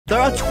There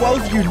are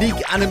 12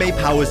 unique anime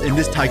powers in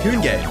this Tycoon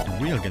game.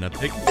 And we are going to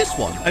pick this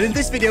one. And in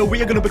this video,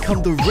 we are going to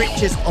become the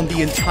richest on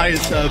the entire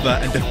server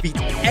and defeat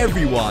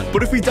everyone.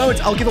 But if we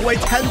don't, I'll give away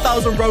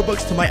 10,000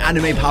 Robux to my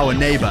anime power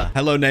neighbor.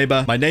 Hello,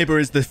 neighbor. My neighbor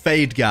is the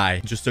Fade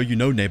guy. Just so you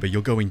know, neighbor,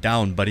 you're going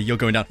down, buddy. You're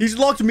going down. He's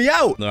locked me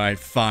out. All right,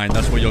 fine.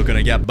 That's what you're going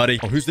to get, buddy.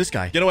 Oh, who's this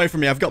guy? Get away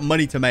from me. I've got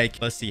money to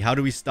make. Let's see. How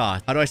do we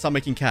start? How do I start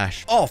making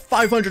cash? Oh,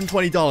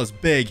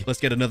 $520. Big. Let's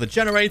get another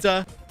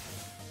generator.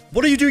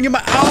 What are you doing in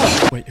my...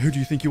 Oh! Wait, who do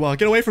you think you are?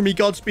 Get away from me,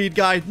 Godspeed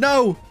guy.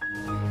 No!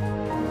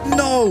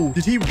 No!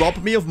 Did he rob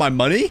me of my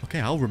money?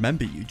 Okay, I'll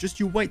remember you. Just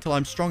you wait till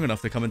I'm strong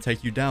enough to come and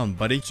take you down,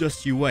 buddy.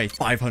 Just you wait.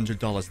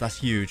 $500. That's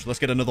huge. Let's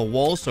get another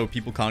wall so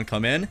people can't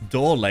come in.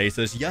 Door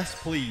lasers. Yes,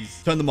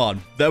 please. Turn them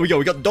on. There we go.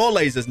 We got door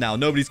lasers now.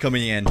 Nobody's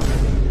coming in.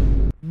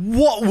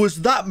 What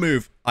was that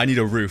move? I need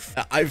a roof.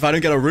 If I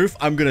don't get a roof,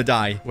 I'm gonna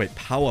die. Wait,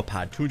 power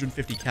pad,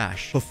 250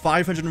 cash. For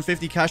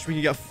 550 cash, we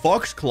can get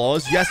fox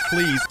claws. Yes,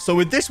 please. So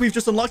with this, we've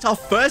just unlocked our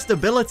first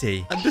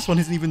ability. And this one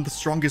isn't even the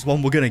strongest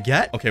one we're gonna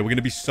get. Okay, we're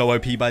gonna be so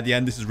OP by the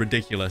end. This is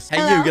ridiculous. Hey,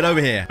 you, get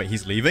over here. Wait,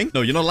 he's leaving?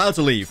 No, you're not allowed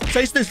to leave.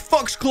 Taste this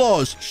fox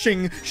claws.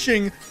 Shing,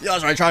 shing.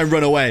 That's right, try and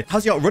run away.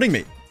 How's he outrunning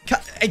me?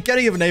 Hey, get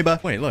here, neighbor.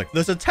 Wait, look,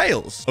 there's a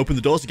tails. Open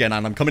the doors again,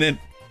 and I'm coming in.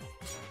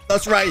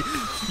 That's right.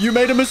 You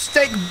made a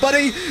mistake,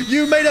 buddy.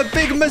 You made a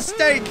big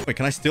mistake. Wait,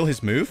 can I steal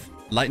his move?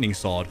 Lightning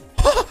sword.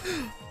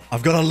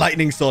 I've got a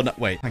lightning sword.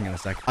 Wait, hang on a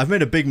sec. I've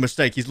made a big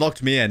mistake. He's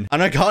locked me in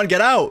and I can't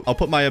get out. I'll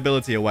put my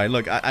ability away.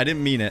 Look, I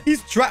didn't mean it.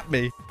 He's trapped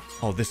me.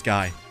 Oh, this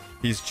guy.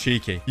 He's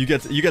cheeky. You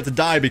get to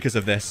die because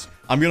of this.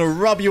 I'm going to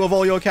rob you of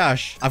all your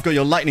cash. I've got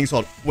your lightning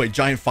sword. Wait,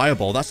 giant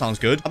fireball. That sounds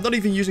good. I'm not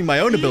even using my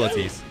own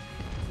abilities.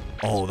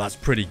 Oh, that's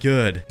pretty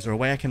good. Is there a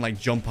way I can like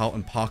jump out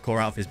and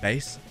parkour out of his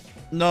base?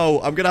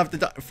 No, I'm gonna have to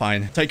die.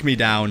 Fine, take me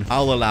down.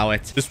 I'll allow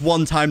it. This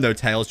one time, though,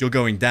 Tails, you're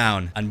going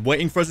down. And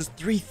waiting for us is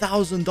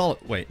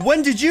 $3,000. Wait,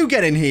 when did you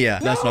get in here?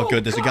 That's not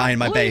good. There's a guy in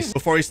my base.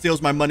 Before he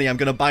steals my money, I'm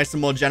gonna buy some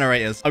more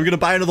generators. I'm gonna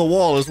buy another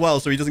wall as well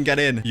so he doesn't get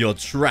in. You're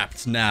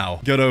trapped now.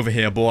 Get over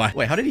here, boy.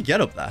 Wait, how did he get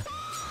up there?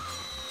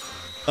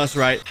 That's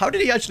right. How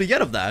did he actually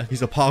get up there?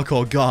 He's a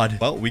parkour god.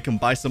 Well, we can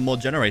buy some more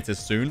generators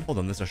soon. Hold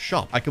on, there's a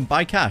shop. I can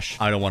buy cash.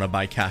 I don't want to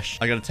buy cash.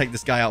 I gotta take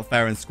this guy out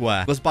fair and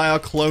square. Let's buy our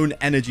clone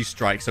energy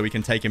strike so we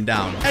can take him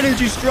down.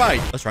 Energy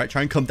strike! That's right.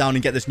 Try and come down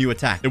and get this new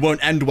attack. It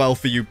won't end well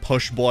for you,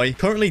 push boy.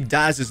 Currently,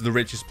 Daz is the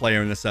richest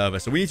player in the server,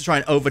 so we need to try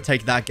and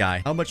overtake that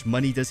guy. How much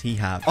money does he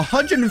have?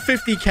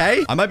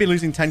 150k? I might be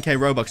losing 10k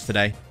Robux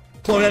today.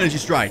 Clone energy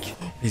strike.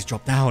 He's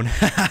dropped down.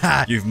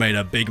 You've made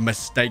a big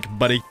mistake,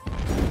 buddy.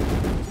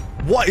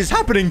 What is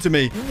happening to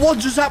me? What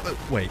just happened?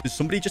 Wait, did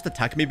somebody just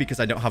attack me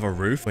because I don't have a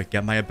roof? Wait,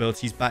 get my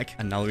abilities back.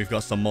 And now that we've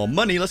got some more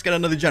money, let's get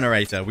another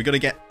generator. We got to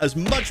get as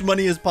much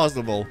money as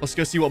possible. Let's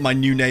go see what my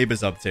new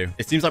neighbor's up to.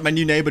 It seems like my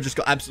new neighbor just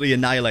got absolutely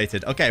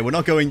annihilated. Okay, we're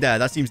not going there.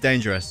 That seems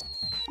dangerous.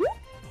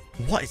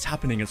 What is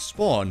happening at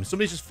spawn?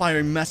 Somebody's just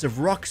firing massive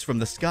rocks from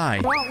the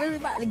sky. Oh,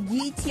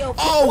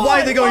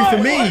 why are they going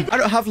for me? I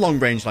don't have long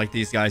range like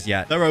these guys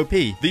yet. They're OP.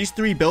 These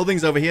three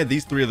buildings over here,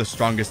 these three are the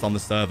strongest on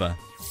the server.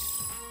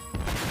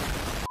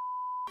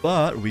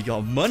 But we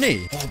got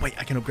money. Oh, wait,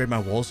 I can upgrade my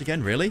walls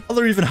again? Really? Oh,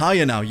 they're even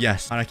higher now.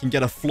 Yes. And I can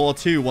get a floor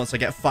too once I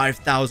get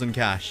 5,000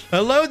 cash.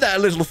 Hello there,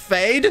 little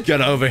Fade.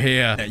 Get over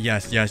here.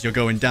 Yes, you're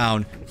going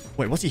down.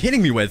 Wait, what's he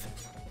hitting me with?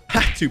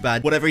 Ha, too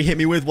bad. Whatever he hit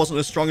me with wasn't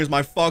as strong as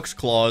my fox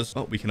claws.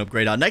 Oh, we can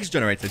upgrade our next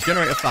generator.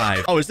 Generator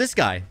 5. Oh, it's this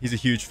guy. He's a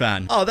huge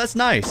fan. Oh, that's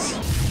nice.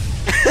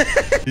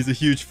 He's a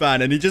huge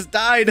fan and he just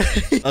died.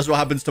 That's what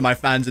happens to my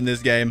fans in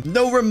this game.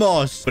 No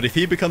remorse. But if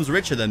he becomes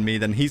richer than me,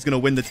 then he's gonna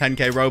win the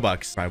 10k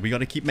Robux. Right, we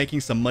gotta keep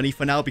making some money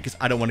for now because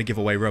I don't want to give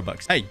away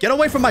Robux. Hey, get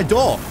away from my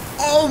door.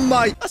 Oh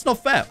my, that's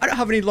not fair. I don't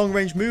have any long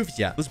range moves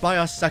yet. Let's buy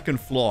our second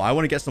floor. I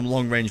want to get some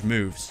long range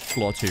moves.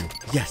 Floor 2.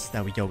 Yes,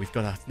 there we go. We've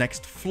got our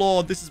next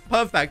floor. This is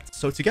perfect.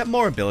 So to get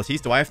more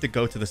abilities, do I have to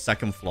go to the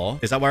second floor?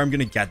 Is that where I'm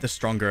gonna get the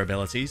stronger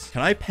abilities?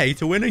 Can I pay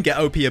to win and get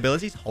OP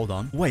abilities? Hold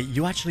on. Wait,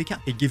 you actually can.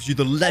 It gives you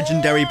the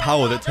legendary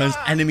power that turns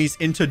enemies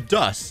into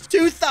dust.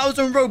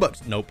 2,000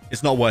 Robux. Nope,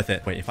 it's not worth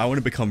it. Wait, if I want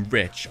to become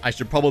rich, I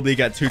should probably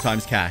get 2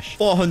 times cash.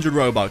 400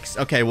 Robux.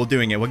 Okay, we're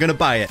doing it. We're gonna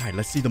buy it. All right,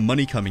 let's see the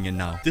money coming in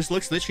now. This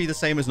looks literally the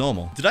same as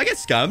normal. Did I get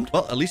scammed?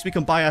 Well, at least we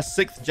can buy our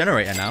 6th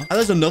generator now. And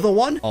there's another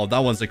one. Oh, that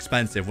one's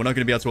expensive. We're not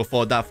gonna be able to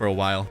afford that for a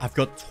while. I've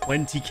got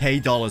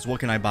 $20k. What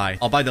can I buy?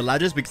 I'll buy the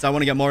ladders because I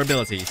want to get more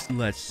abilities.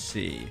 Let's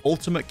see.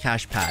 Ultimate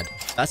cash pad.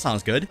 That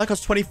sounds good. That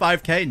costs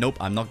 25k. Nope,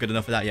 I'm not good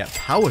enough for that yet.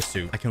 Power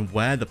suit. I can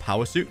wear the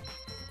power suit.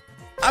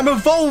 I'm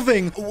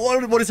evolving.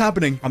 What is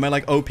happening? Am I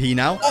like OP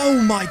now?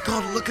 Oh my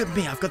god, look at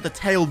me. I've got the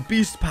tailed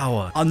beast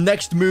power. Our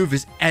next move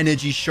is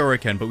energy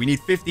shuriken, but we need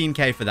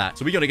 15k for that.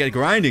 So we got to get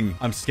grinding.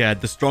 I'm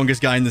scared. The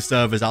strongest guy in the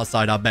server is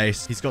outside our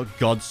base. He's got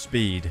god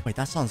speed. Wait,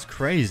 that sounds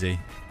crazy.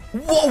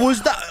 What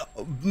was that?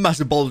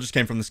 Massive boulder just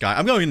came from the sky.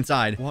 I'm going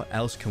inside. What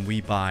else can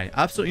we buy?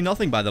 Absolutely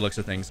nothing by the looks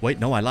of things. Wait,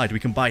 no, I lied. We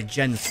can buy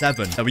Gen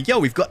 7. There we go.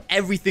 We've got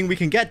everything we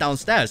can get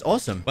downstairs.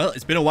 Awesome. Well,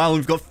 it's been a while and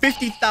we've got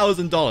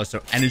 $50,000.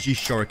 So energy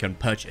shuriken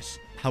purchase.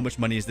 How much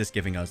money is this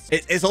giving us?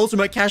 It's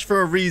ultimate cash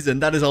for a reason.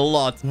 That is a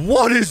lot.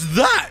 What is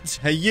that?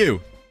 Hey,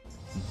 you.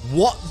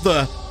 What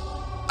the...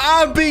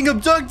 I'm being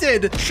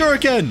abducted.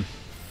 Shuriken.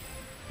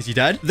 Is he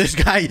dead? This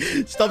guy,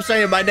 stop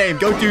saying my name.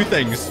 Go do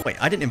things. Wait,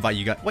 I didn't invite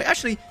you guys. Wait,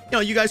 actually,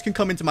 you guys can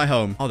come into my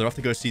home. Oh, they're off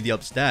to go see the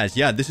upstairs.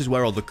 Yeah, this is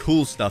where all the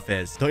cool stuff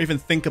is. Don't even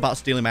think about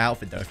stealing my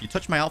outfit, though. If you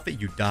touch my outfit,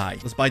 you die.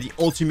 Let's buy the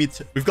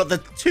ultimate. We've got the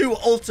 2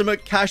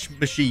 ultimate cash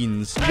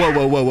machines. Whoa,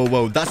 whoa, whoa, whoa,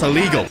 whoa. That's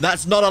illegal.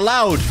 That's not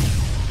allowed.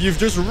 You've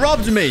just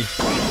robbed me.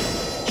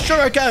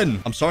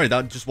 Shuriken! I'm sorry,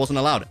 that just wasn't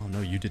allowed. Oh,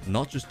 no, you did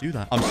not just do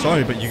that. I'm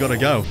sorry, but you gotta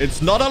go.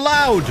 It's not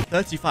allowed!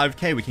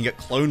 35k, we can get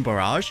Clone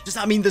Barrage. Does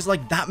that mean there's,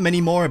 like, that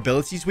many more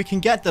abilities we can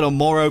get that are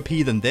more OP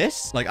than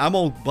this? Like, I'm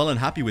all well and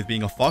happy with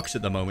being a fox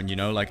at the moment, you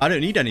know? Like, I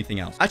don't need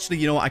anything else. Actually,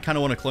 you know what? I kind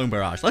of want a Clone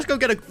Barrage. Let's go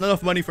get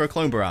enough money for a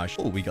Clone Barrage.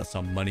 Oh, we got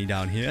some money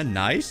down here.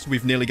 Nice.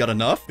 We've nearly got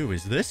enough. Who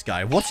is this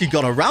guy? What's he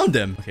got around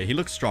him? Okay, he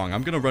looks strong.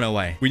 I'm gonna run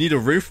away. We need a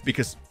roof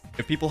because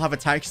if people have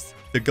attacks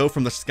that go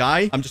from the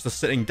sky, I'm just a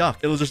sitting duck.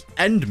 It'll just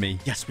end me.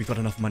 Yes, we've got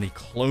enough money.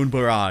 Clone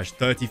Barrage,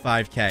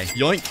 35k.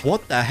 Yoink.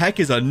 What the heck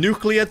is a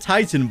nuclear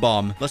Titan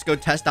bomb? Let's go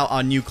test out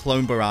our new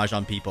Clone Barrage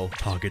on people.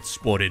 Target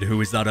spotted.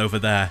 Who is that over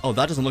there? Oh,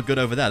 that doesn't look good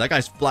over there. That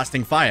guy's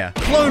blasting fire.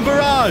 Clone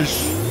Barrage!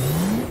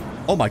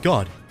 Oh my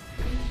god.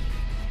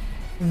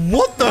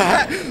 What the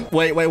heck?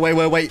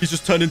 Wait. He's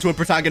just turned into a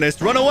protagonist.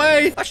 Run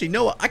away. Actually,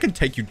 no, I can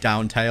take you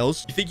down,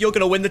 Tails. You think you're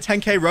going to win the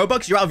 10k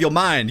Robux? You're out of your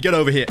mind. Get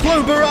over here.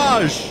 Clone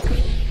Barrage.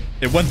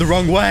 It went the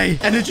wrong way.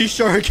 Energy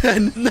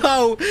Shuriken.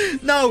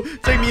 No.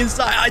 Take me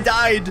inside. I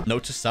died.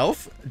 Note to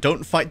self.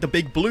 Don't fight the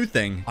big blue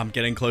thing. I'm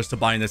getting close to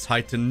buying this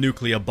Titan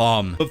nuclear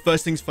bomb. But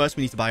first things first,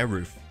 we need to buy a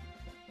roof.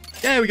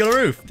 Yeah, we got a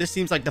roof. This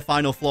seems like the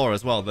final floor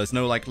as well. There's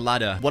no, like,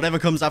 ladder. Whatever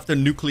comes after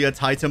nuclear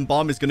Titan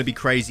bomb is going to be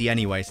crazy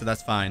anyway, so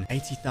that's fine.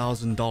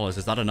 $80,000.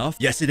 Is that enough?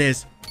 Yes, it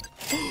is.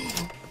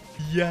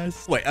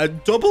 Yes. Wait, a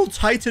double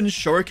Titan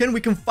Shuriken?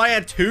 We can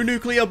fire 2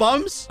 nuclear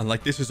bombs? And,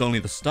 like, this is only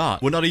the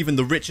start. We're not even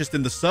the richest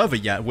in the server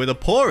yet. We're the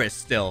poorest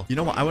still. You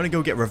know what? I want to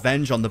go get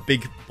revenge on the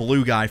big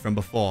blue guy from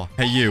before.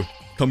 Hey, you.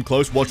 Come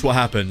close. Watch what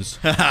happens.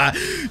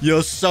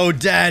 You're so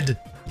dead.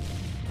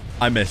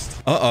 I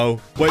missed.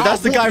 Uh-oh. Wait,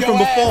 that's the guy from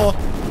before.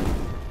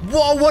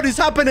 Whoa, what is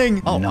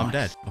happening? Oh, nice. I'm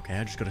dead. Okay,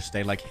 I just gotta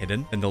stay, like,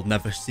 hidden, and they'll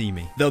never see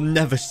me. They'll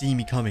never see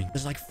me coming.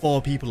 There's, like,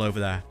 4 people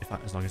over there.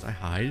 As long as I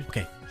hide.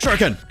 Okay,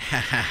 Shuriken.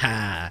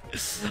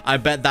 I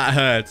bet that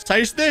hurts.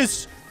 Taste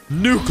this.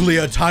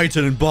 Nuclear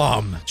Titan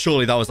bomb.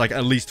 Surely that was, like,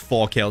 at least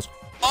 4 kills.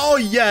 Oh,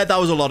 yeah, that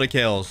was a lot of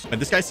kills. And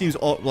this guy seems,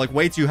 like,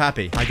 way too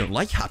happy. I don't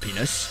like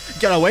happiness.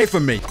 Get away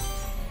from me.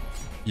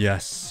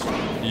 Yes.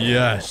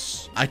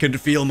 Yes. I can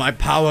feel my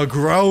power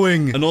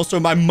growing. And also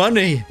my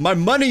money. My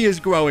money is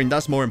growing.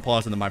 That's more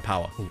important than my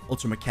power. Ooh,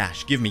 ultimate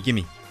cash. Give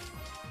me.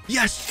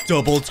 Yes.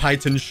 Double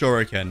Titan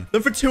Shuriken.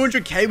 Then for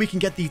 200k, we can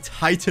get the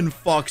Titan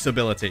Fox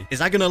ability. Is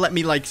that going to let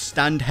me, like,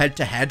 stand head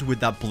to head with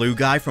that blue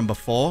guy from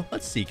before?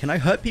 Let's see. Can I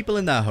hurt people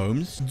in their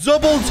homes?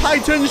 Double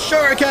Titan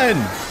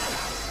Shuriken.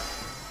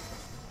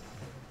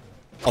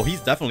 Oh,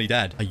 he's definitely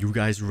dead. Are you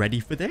guys ready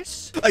for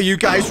this? Are you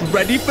guys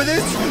ready for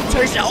this?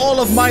 Taste all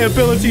of my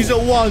abilities at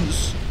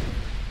once.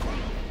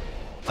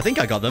 I think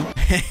I got them.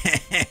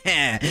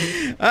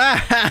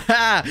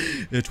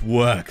 It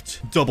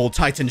worked. Double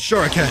Titan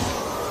Shuriken.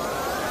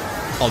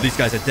 Oh, these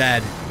guys are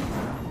dead.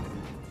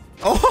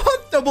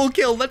 Oh, double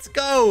kill. Let's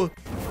go.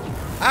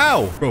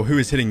 Ow. Bro, who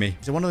is hitting me?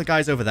 Is it one of the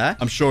guys over there?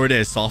 I'm sure it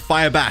is, so I'll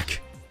fire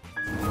back.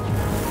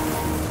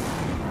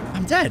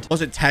 I'm dead.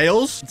 Was it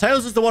Tails?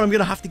 Tails is the one I'm going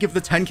to have to give the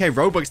 10k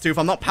Robux to if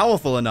I'm not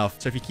powerful enough.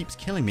 So if he keeps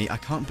killing me, I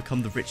can't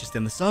become the richest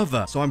in the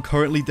server. So I'm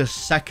currently the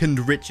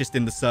 2nd richest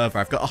in the server.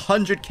 I've got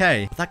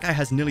 100k. But that guy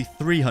has nearly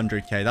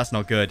 300k. That's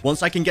not good.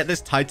 Once I can get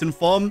this Titan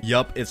form,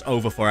 yup, it's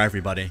over for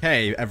everybody.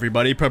 Hey,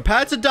 everybody,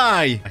 prepare to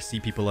die. I see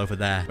people over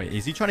there. Wait,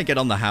 is he trying to get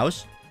on the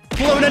house?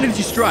 Blow an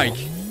energy strike.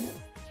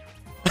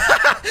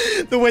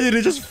 The way that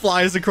it just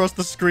flies across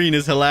the screen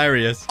is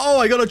hilarious. Oh,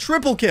 I got a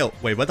triple kill.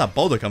 Wait, where'd that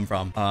boulder come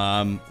from?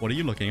 What are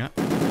you looking at?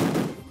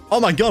 Oh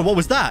my god, what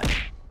was that?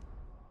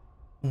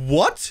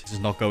 What? This is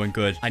not going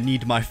good. I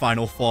need my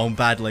final form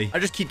badly. I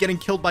just keep getting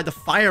killed by the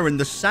fire and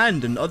the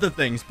sand and other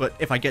things. But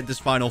if I get this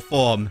final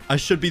form, I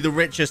should be the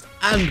richest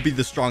and be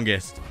the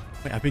strongest.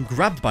 Wait, I've been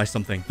grabbed by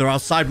something. They're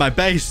outside my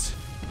base.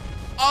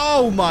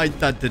 Oh my,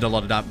 that did a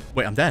lot of damage.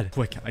 Wait, I'm dead.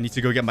 Quick, I need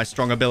to go get my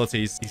strong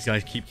abilities. These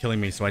guys keep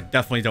killing me, so I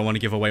definitely don't want to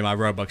give away my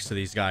Robux to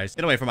these guys.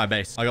 Get away from my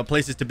base. I got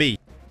places to be.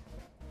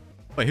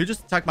 Wait, who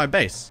just attacked my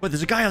base? Wait,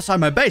 there's a guy outside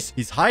my base.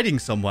 He's hiding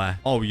somewhere.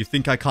 Oh, you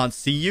think I can't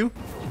see you?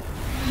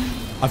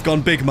 I've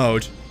gone big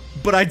mode,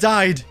 but I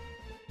died.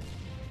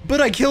 But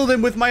I killed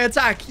him with my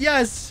attack.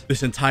 Yes.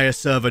 This entire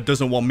server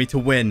doesn't want me to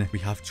win. We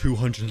have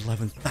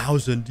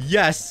 211,000.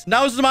 Yes.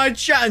 Now's my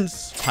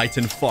chance.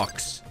 Titan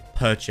Fox.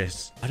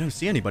 Purchase. I don't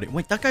see anybody.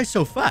 Wait, that guy's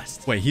so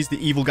fast. Wait, he's the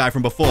evil guy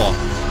from before.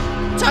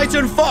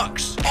 Titan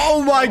Fox.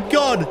 Oh my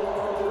god.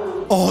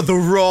 Oh, the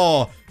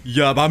raw.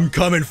 Yup, I'm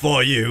coming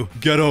for you.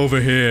 Get over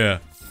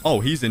here. Oh,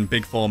 he's in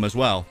big form as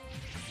well.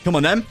 Come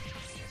on, then.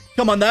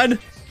 Come on, then.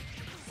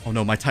 Oh,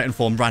 no, my Titan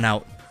form ran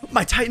out.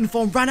 My Titan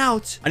form ran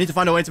out. I need to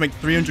find a way to make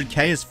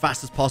 300k as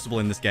fast as possible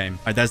in this game.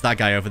 All right, there's that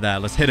guy over there.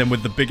 Let's hit him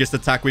with the biggest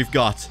attack we've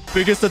got.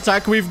 Biggest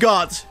attack we've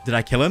got. Did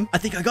I kill him? I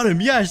think I got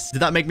him. Yes. Did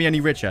that make me any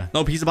richer?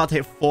 Nope, he's about to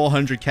hit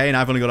 400k and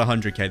I've only got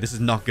 100k. This is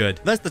not good.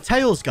 There's the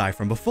Tails guy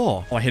from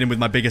before. Oh, I hit him with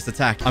my biggest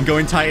attack. I'm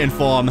going Titan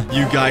form.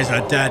 You guys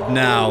are dead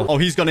now. Oh,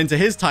 he's gone into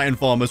his Titan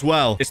form as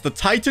well. It's the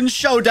Titan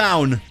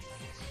showdown.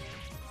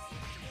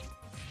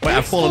 Wait,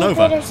 I've fallen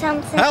over.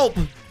 Help!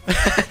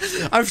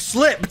 I've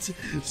slipped.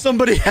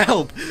 Somebody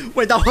help.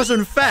 Wait, that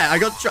wasn't fair.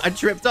 I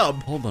tripped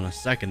up. Hold on a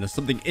second. There's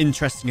something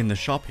interesting in the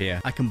shop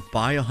here. I can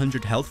buy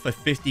 100 health for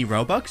 50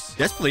 Robux.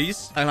 Yes,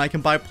 please. And I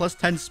can buy plus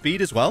 10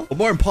 speed as well. But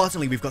more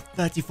importantly, we've got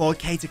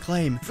 34k to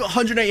claim. We've got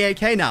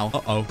 188k now.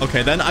 Uh-oh.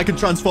 Okay, then I can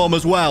transform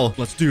as well.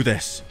 Let's do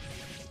this.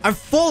 I've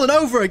fallen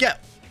over again.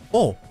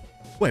 Oh,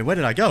 wait, where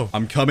did I go?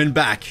 I'm coming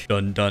back.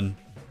 Dun, dun.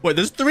 Wait,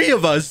 there's 3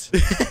 of us.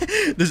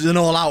 This is an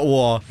all-out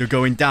war. You're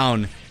going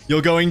down.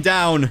 You're going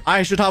down.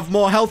 I should have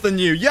more health than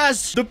you.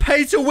 Yes, the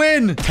pay to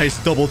win.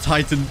 Taste double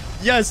Titan.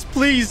 Yes,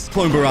 please.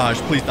 Clone Barrage.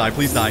 Please die.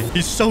 Please die.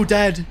 He's so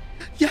dead.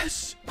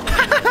 Yes.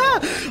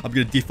 I'm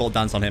going to default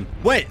dance on him.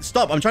 Wait,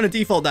 stop. I'm trying to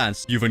default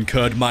dance. You've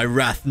incurred my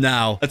wrath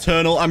now.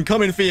 Eternal, I'm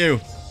coming for you.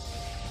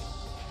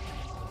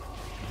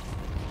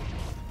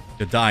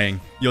 You're dying.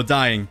 You're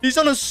dying. He's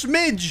on a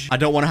smidge. I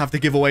don't want to have to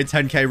give away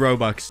 10k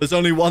Robux. There's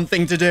only one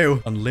thing to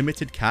do.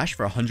 Unlimited cash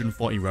for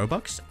 140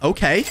 Robux?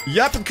 Okay.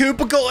 Yep,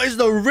 Koopekool is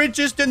the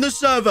richest in the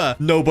server.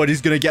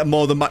 Nobody's going to get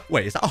more than my...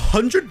 Wait, is that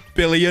 $100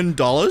 billion?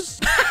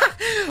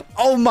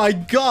 Oh my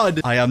god.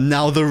 I am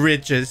now the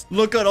richest.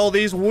 Look at all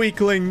these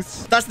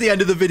weaklings. That's the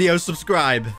end of the video. Subscribe.